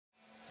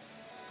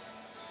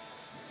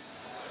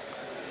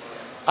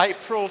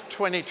April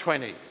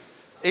 2020,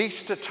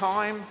 Easter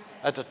time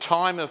at a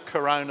time of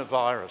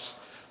coronavirus.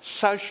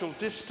 Social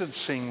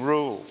distancing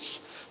rules.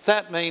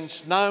 That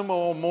means no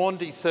more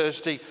Maundy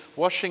Thursday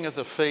washing of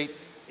the feet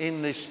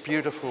in this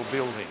beautiful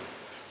building.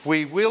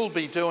 We will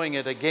be doing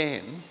it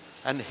again,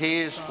 and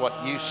here's what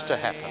used to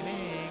happen.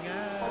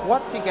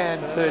 What began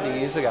 30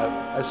 years ago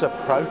as a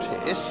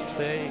protest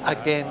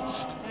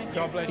against,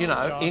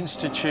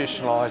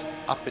 institutionalised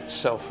up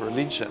itself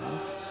religion,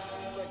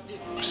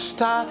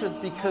 started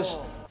because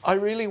I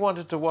really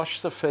wanted to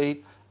wash the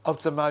feet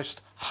of the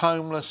most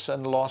homeless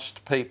and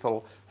lost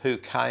people who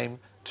came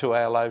to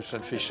our Loaves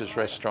and Fishes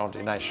restaurant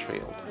in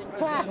Ashfield.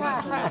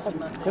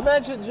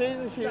 Imagine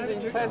Jesus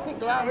using plastic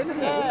gloves.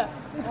 Yeah.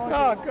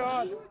 Oh,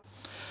 God.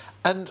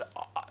 And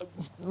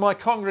my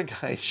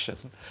congregation,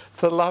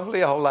 the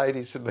lovely old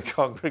ladies in the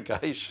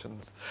congregation,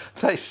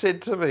 they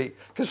said to me,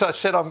 because I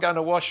said I'm going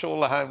to wash all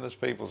the homeless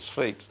people's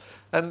feet,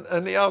 and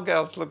the old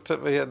girls looked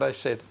at me and they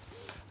said,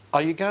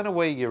 "Are you going to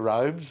wear your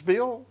robes,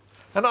 Bill?"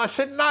 And I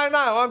said, no,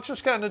 I'm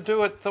just going to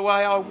do it the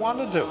way I want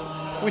to do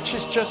it, which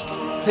is just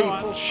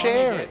people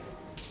sharing.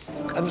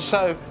 And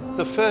so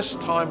the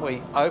first time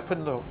we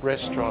opened the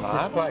restaurant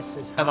up,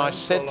 and I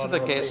said to the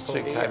guests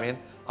who came in,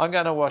 "I'm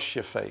going to wash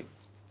your feet."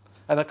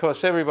 And of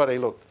course everybody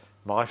looked,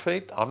 "My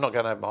feet? I'm not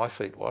going to have my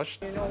feet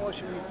washed." You're not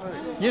washing your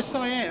feet? Yes,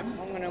 I am.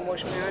 I'm going to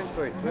wash my own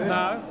feet first.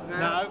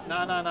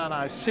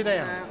 No. Sit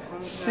down.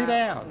 Sit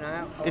down.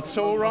 No. It's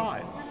all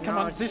right. Come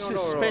on, it's this not is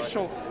all right.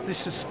 special.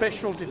 This is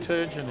special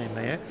detergent in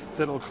there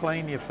that'll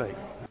clean your feet.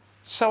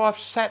 So I've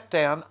sat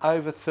down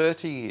over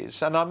 30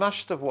 years and I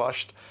must have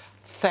washed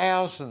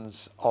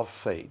thousands of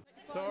feet.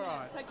 It's all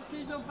right. Take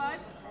your shoes off, babe.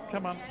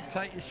 Come on,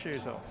 take your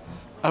shoes off.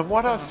 And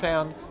what I've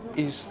found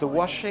is the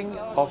washing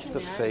of the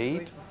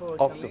feet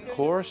of the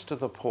poorest of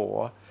the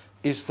poor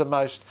is the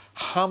most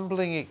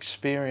humbling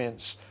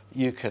experience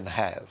you can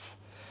have.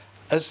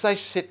 As they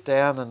sit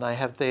down and they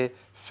have their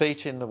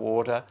feet in the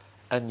water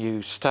and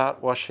you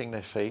start washing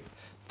their feet,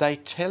 they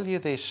tell you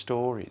their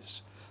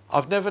stories.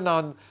 I've never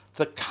known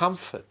the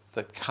comfort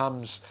that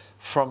comes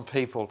from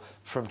people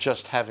from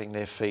just having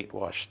their feet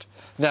washed.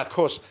 Now, of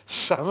course,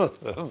 some of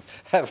them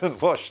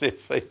haven't washed their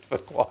feet for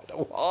quite a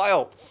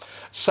while.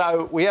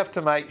 So we have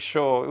to make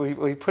sure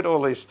we put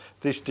all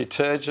this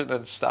detergent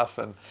and stuff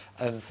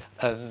and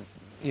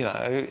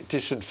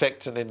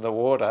disinfectant in the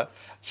water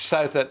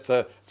so that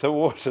the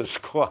water's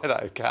quite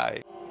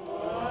okay.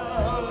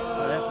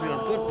 Oh, that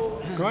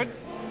feels good. Good?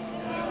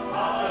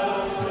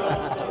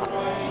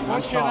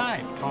 What's your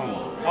name?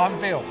 Tom. I'm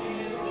Bill.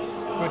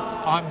 Good.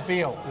 I'm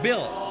Bill.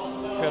 Bill.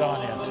 Good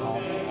on you,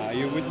 Tom. Are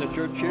you with the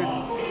church here?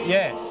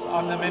 Yes,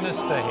 I'm the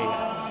minister here.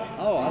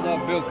 Oh, I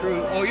thought Bill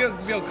Cruz. Oh, you're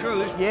Bill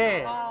Cruz.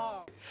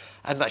 Yeah.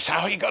 And they say,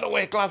 "Oh, you've got to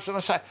wear gloves." And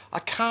I say, "I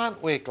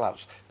can't wear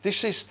gloves.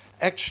 This is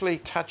actually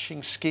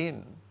touching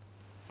skin."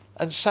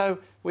 And so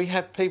we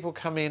have people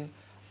come in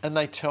and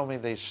they tell me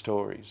these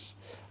stories.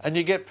 And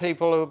you get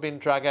people who have been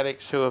drug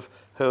addicts who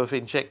have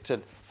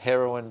injected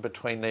heroin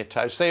between their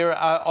toes. They're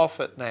off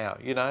it now,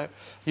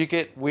 You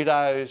get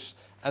widows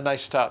and they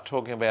start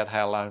talking about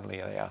how lonely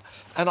they are.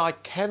 And I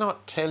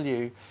cannot tell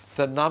you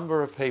the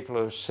number of people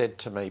who have said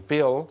to me,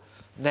 "Bill,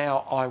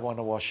 now I want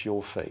to wash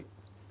your feet.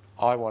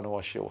 I want to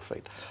wash your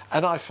feet."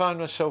 And I find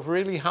myself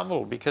really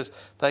humbled because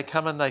they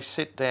come and they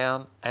sit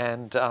down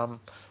and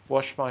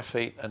wash my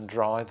feet and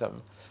dry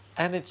them.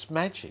 And it's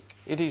magic.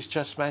 It is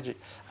just magic.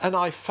 And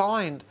I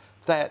find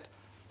that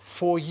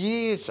for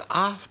years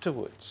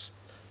afterwards,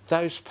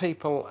 those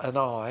people and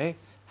I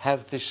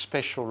have this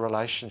special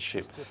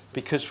relationship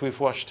because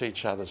we've washed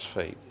each other's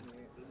feet.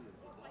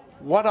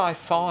 What I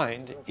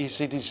find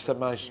is it is the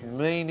most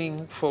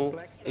meaningful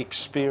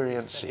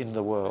experience in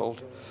the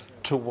world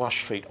to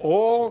wash feet.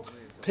 All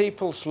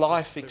people's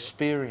life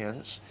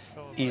experience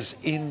is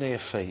in their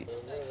feet.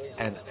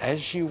 And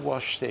as you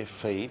wash their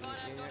feet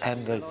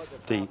and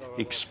the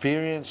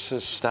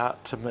experiences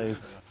start to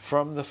move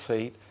from the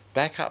feet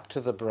back up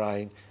to the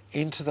brain,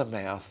 into the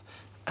mouth,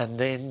 and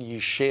then you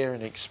share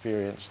an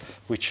experience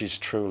which is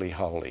truly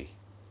holy.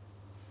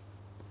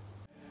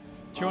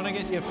 Do you want to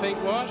get your feet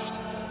washed?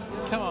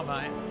 Come on,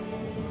 mate.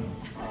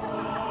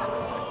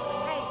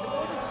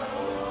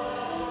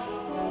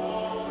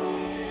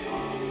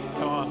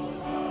 Come on.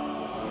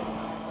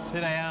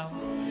 Sit down.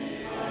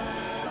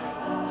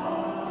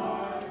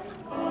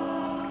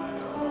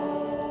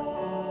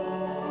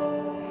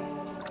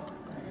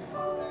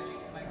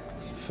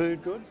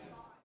 Food good?